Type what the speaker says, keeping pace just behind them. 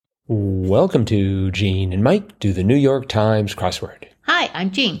Welcome to Gene and Mike do the New York Times crossword. Hi,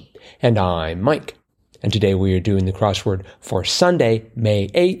 I'm Jean. And I'm Mike. And today we are doing the crossword for Sunday, May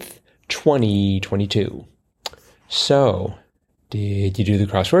 8th, 2022. So, did you do the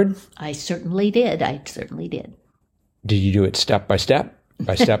crossword? I certainly did. Did you do it step by step?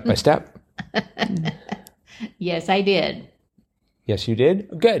 By step by step? Yes, I did. Yes, you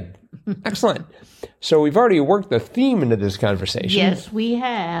did? Good. Excellent. So we've already worked the theme into this conversation. Yes, we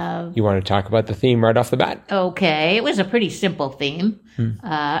have. You want to talk about the theme right off the bat? Okay, it was a pretty simple theme.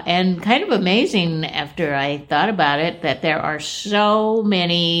 And kind of amazing after I thought about it that there are so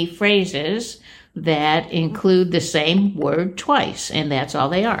many phrases that include the same word twice, and that's all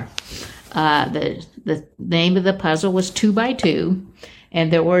they are. The name of the puzzle was 2 by 2,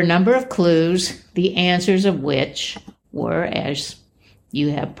 and there were a number of clues, the answers of which were, as you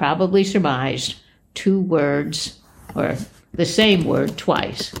have probably surmised, 2 words or the same word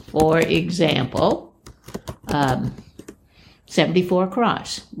twice. For example, 74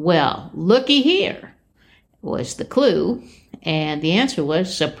 across. Well, looky here was the clue, and the answer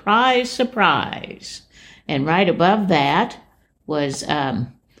was surprise, surprise. And right above that was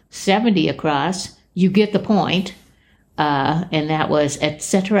 70 across. You get the point. And that was et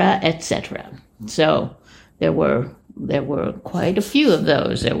cetera, et cetera. So there were quite a few of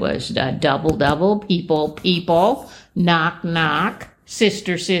those. There was double, double, people, knock, knock,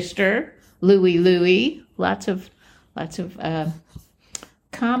 sister, sister, Louie, Louie. Lots of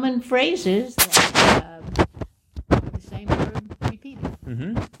common phrases that the same word repeated.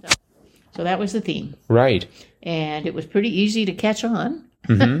 Mm-hmm. So that was the theme. Right. And it was pretty easy to catch on.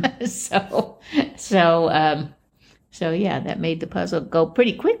 Mm-hmm. So yeah, that made the puzzle go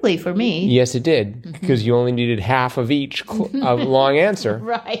pretty quickly for me. Yes, it did, because you only needed half of each long answer.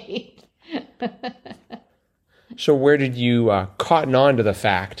 Right. So where did you cotton on to the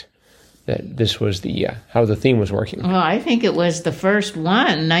fact that this was the how the theme was working? Well, I think it was the first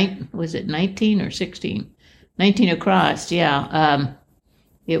one. Was it 19 or 16? 19 across, yeah.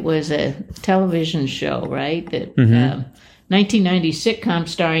 It was a television show, right? That 1990 sitcom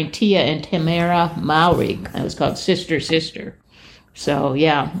starring Tia and Tamara Mowry. It was called Sister, Sister. So,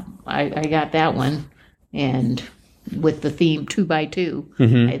 yeah, I got that one. And with the theme 2 by 2,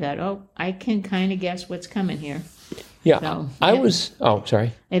 I thought, I can kind of guess what's coming here. Yeah, So,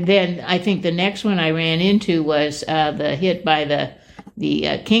 sorry. And then I think the next one I ran into was the hit by the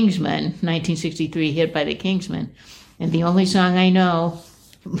Kingsmen, 1963 hit by the Kingsmen. And the only song I know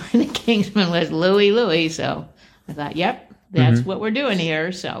by the Kingsmen was Louie, Louie. So I thought, yep. That's what we're doing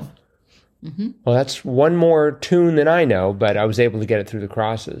here, so. Well, that's one more tune than I know, but I was able to get it through the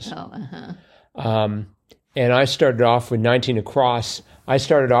crosses. And I started off with 19 across. I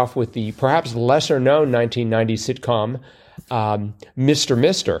started off with the perhaps lesser-known 1990 sitcom, Mr.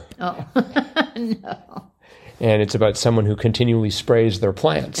 Mister. Oh, no. And it's about someone who continually sprays their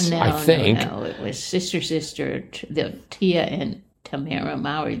plants, I think. No, it was Sister, Sister, the Tia and Tamara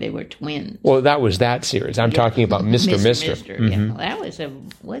Mowry. They were twins. Well, that was that series. I'm talking about Mr. Mister. Yeah. Well, that was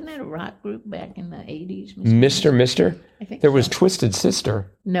wasn't that a rock group back in the 80s? Mr. Mister? I think there was Twisted Sister.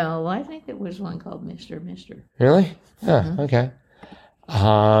 No, I think it was one called Mr. Mister. Really? Okay.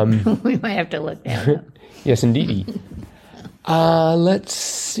 We might have to look that up. Yes, indeed. Let's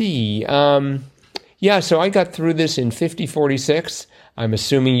see. So I got through this in 50:46. I'm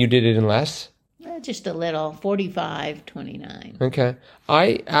assuming you did it in less. Just a little, 45:29. Okay.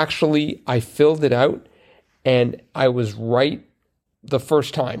 I filled it out, and I was right the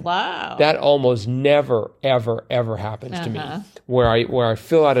first time. Wow. That almost never, ever, ever happens to me, where I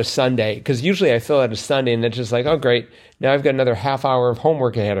fill out a Sunday, because usually I fill out a Sunday, and it's just like, oh, great, now I've got another half hour of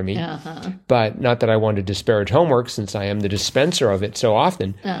homework ahead of me. But not that I want to disparage homework, since I am the dispenser of it so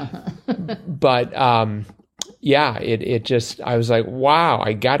often. But it just, I was like, wow,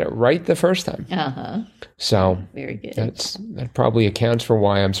 I got it right the first time. So very good. That probably accounts for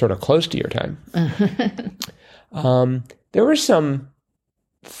why I'm sort of close to your time. There were some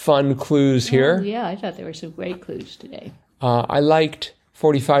fun clues here. Oh, yeah, I thought there were some great clues today. I liked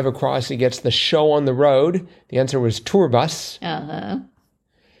 45 across. It gets the show on the road. The answer was tour bus. And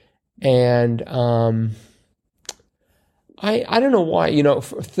I don't know why,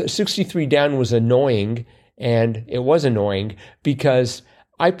 63 down was annoying. And it was annoying because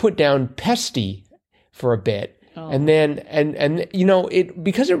I put down pesty for a bit. And then,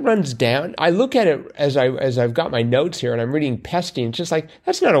 because it runs down, I look at it as I've got my notes here and I'm reading pesty, and it's just like,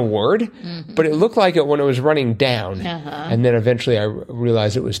 that's not a word, but it looked like it when it was running down. And then eventually I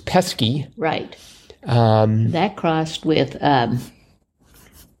realized it was pesky. Right. That crossed with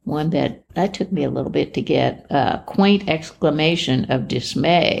one that took me a little bit to get, quaint exclamation of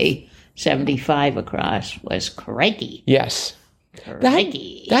dismay, 75 across, was crikey. Yes.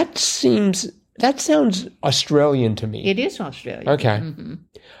 Crikey. That sounds Australian to me. It is Australian. Okay.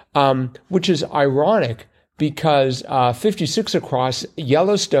 Which is ironic because 56 across,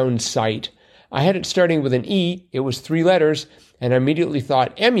 Yellowstone site, I had it starting with an E, it was 3 letters, and I immediately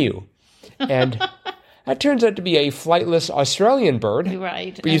thought emu. And that turns out to be a flightless Australian bird.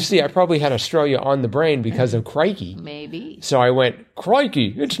 Right. But you see, I probably had Australia on the brain because of crikey. Maybe. So I went,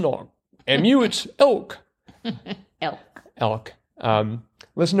 crikey, it's not emu, it's elk. Elk.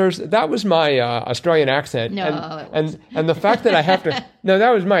 Listeners, that was my Australian accent. No, and the fact that I have to... No, that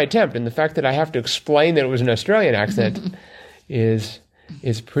was my attempt. And the fact that I have to explain that it was an Australian accent is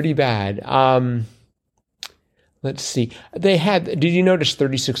pretty bad. Let's see. Did you notice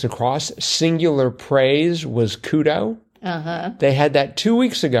 36 across? Singular praise was kudo. Uh-huh. They had that 2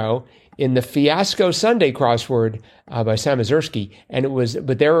 weeks ago in the Fiasco Sunday crossword by Sam Mazursky.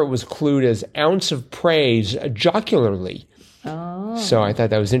 But there it was clued as ounce of praise jocularly. Oh. So I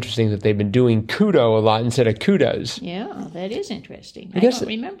thought that was interesting that they've been doing kudo a lot instead of kudos. Yeah, that is interesting. I don't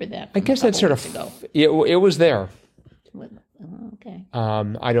remember that. I guess that's sort of it was there. Okay.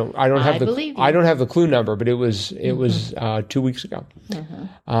 I don't have the clue number, but it was 2 weeks ago.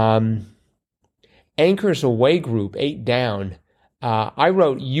 Uh-huh. Anchors Away Group 8 down. I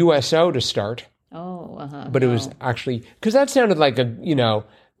wrote USO to start. Oh, uh-huh. But it was actually because that sounded like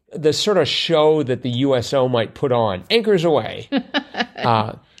the sort of show that the USO might put on. Anchors Away.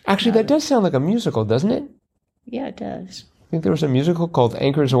 Actually, that does sound like a musical, doesn't it? Yeah, it does. Think there was a musical called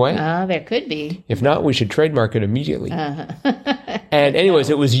Anchors Away? There could be. If not, we should trademark it immediately. And anyways,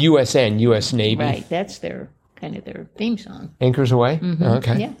 it was USN, U.S. Navy. Right, that's their theme song. Anchors Away? Mm-hmm. Oh,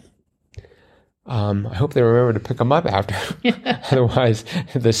 okay. Yeah. I hope they remember to pick them up after. Otherwise,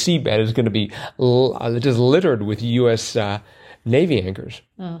 the seabed is going to be just littered with U.S. Navy anchors.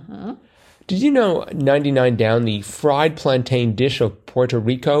 Uh-huh. Did you know 99 down, the fried plantain dish of Puerto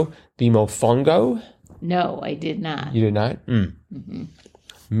Rico, the mofongo? No, I did not. You did not? Mm-hmm.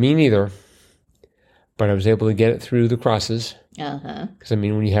 Me neither. But I was able to get it through the crosses. Uh-huh. Because,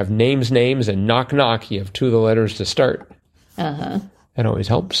 when you have names, and knock, knock, you have 2 of the letters to start. Uh-huh. That always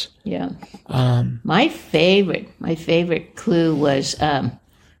helps. Yeah. My favorite clue was,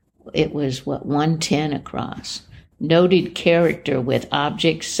 it was 110 across. Noted character with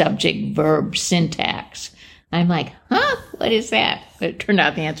object, subject, verb, syntax. I'm like, what is that? But it turned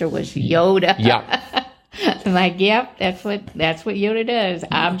out the answer was Yoda. Yeah. I'm like, yep, that's what Yoda does.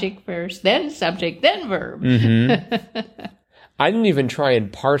 Object first, then subject, then verb. Mm-hmm. I didn't even try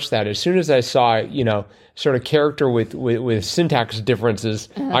and parse that. As soon as I saw, sort of character with syntax differences,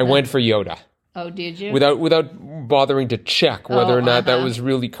 I went for Yoda. Oh, did you? Without bothering to check whether or not that was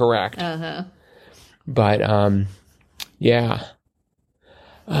really correct. Uh-huh. But, yeah.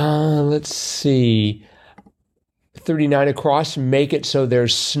 Let's see. 39 across, make it so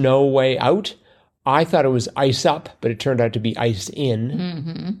there's snow way out. I thought it was ice up, but it turned out to be ice in.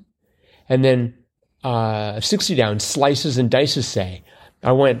 Mm-hmm. And then 60 down, slices and dices say.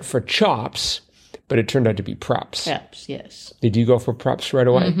 I went for chops, but it turned out to be preps. Preps, yes. Did you go for preps right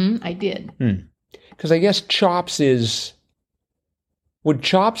away? Mm-hmm, I did. Because I guess chops is... Would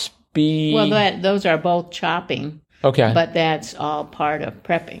chops be... Well, those are both chopping. Okay. But that's all part of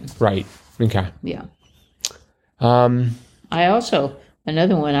prepping. Right. Okay. Yeah. I also,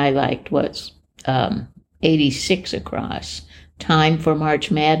 another one I liked was 86 across. Time for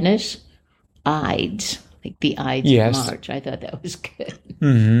March Madness. Ides. Like the Ides of March. I thought that was good.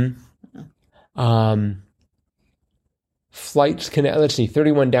 Mm-hmm. Flights connect. Let's see,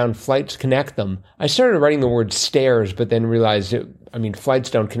 31 down. Flights connect them. I started writing the word stairs, but then realized flights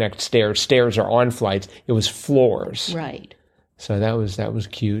don't connect stairs. Stairs are on flights. It was floors. Right. So that was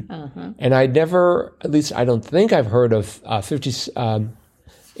cute. Uh-huh. And I never, at least I don't think I've heard of 50.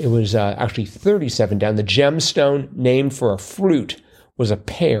 It was actually 37 down. The gemstone named for a fruit was a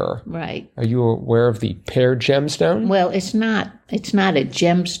pear. Right. Are you aware of the pear gemstone? Well, it's not a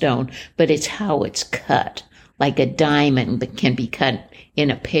gemstone, but it's how it's cut. Like a diamond that can be cut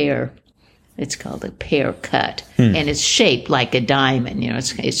in a pear. It's called a pear cut. And it's shaped like a diamond.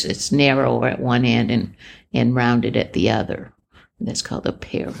 It's narrower at one end and rounded at the other. And that's called a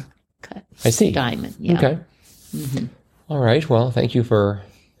pear cut. I see. Diamond, yeah. Okay. Mm-hmm. All right. Well, thank you for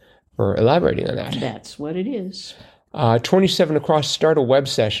elaborating on that. That's what it is. 27 across, start a web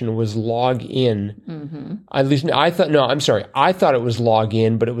session was log in. Mm-hmm. At least I thought it was log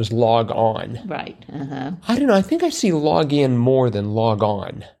in, but it was log on. Right. Uh-huh. I don't know. I think I see log in more than log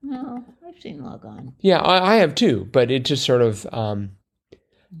on. No, I've seen log on. Yeah, I have too, but it just sort of,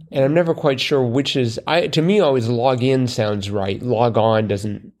 And I'm never quite sure which is. To me, always log in sounds right. Log on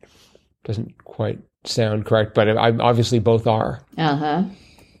doesn't quite sound correct, but obviously both are.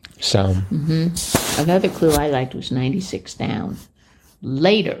 So another clue I liked was 96 down.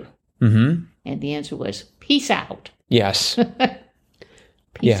 Later, and the answer was peace out. Yes.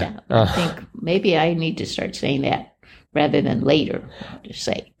 Peace out. I think maybe I need to start saying that rather than later. Just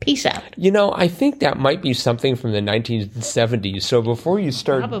say peace out. I think that might be something from the 1970s. So before you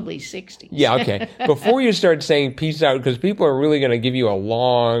start, probably 60s. Yeah, okay. Before you start saying peace out, because people are really going to give you a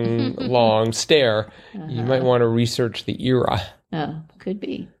long, long stare, you might want to research the era. Oh, could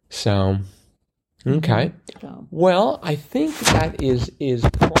be. So, okay. Well, I think that is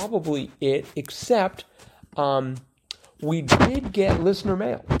probably it, except we did get listener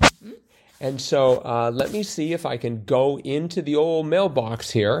mail. And so let me see if I can go into the old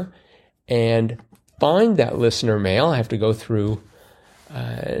mailbox here and find that listener mail. I have to go through,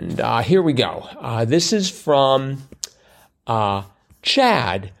 and here we go. This is from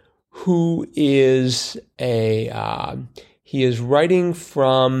Chad, who is he is writing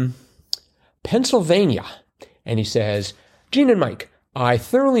from Pennsylvania, and he says, Gene and Mike, I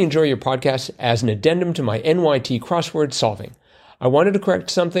thoroughly enjoy your podcast as an addendum to my NYT crossword solving. I wanted to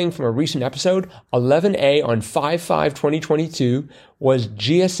correct something from a recent episode. 11A on 5/5/2022 was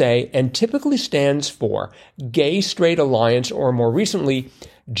GSA and typically stands for Gay Straight Alliance, or more recently,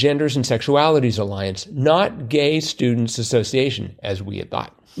 Genders and Sexualities Alliance, not Gay Students Association, as we had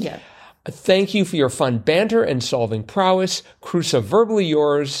thought. Yeah. Thank you for your fun banter and solving prowess. Cruza verbally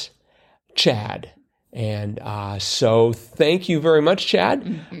yours, Chad. And so thank you very much,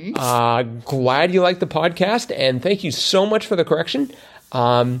 Chad. Glad you liked the podcast, and thank you so much for the correction.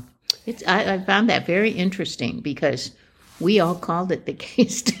 I found that very interesting because we all called it the Gay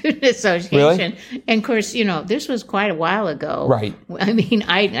Student Association. Really? And of course, this was quite a while ago. Right. I mean,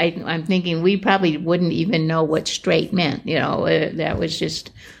 I'm thinking we probably wouldn't even know what straight meant. That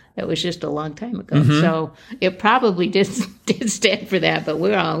was just a long time ago. So it probably did stand for that, but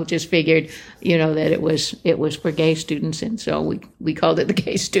we all just figured, that it was for gay students, and so we called it the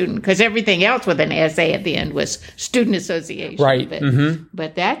Gay Student, because everything else with an SA at the end was Student Association. Right.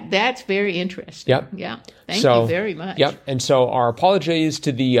 But that's very interesting. Yep. Yeah. Thank you very much. Yep. And so our apologies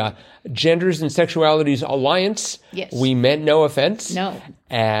to the Genders and Sexualities Alliance. Yes. We meant no offense. No.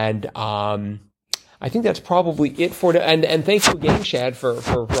 And I think that's probably it for today. And thank you again, Chad, for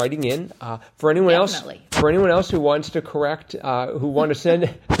writing in. For anyone else who wants to correct, who want to send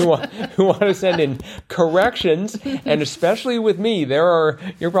in corrections, and especially with me, you're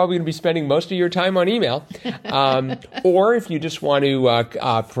probably going to be spending most of your time on email. Or if you just want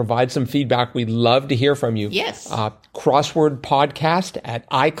to provide some feedback, we'd love to hear from you. Yes.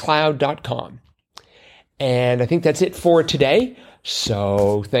 Crosswordpodcast@icloud.com. And I think that's it for today.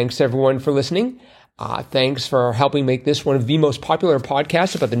 So thanks everyone for listening. Thanks for helping make this one of the most popular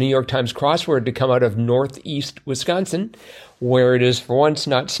podcasts about the New York Times crossword to come out of Northeast Wisconsin, where it is for once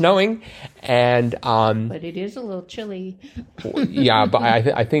not snowing. And but it is a little chilly. Yeah, but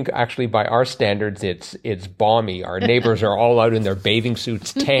I think actually by our standards, it's balmy. Our neighbors are all out in their bathing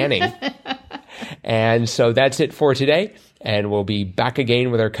suits tanning. And so that's it for today. And we'll be back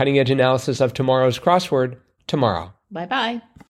again with our cutting edge analysis of tomorrow's crossword tomorrow. Bye-bye.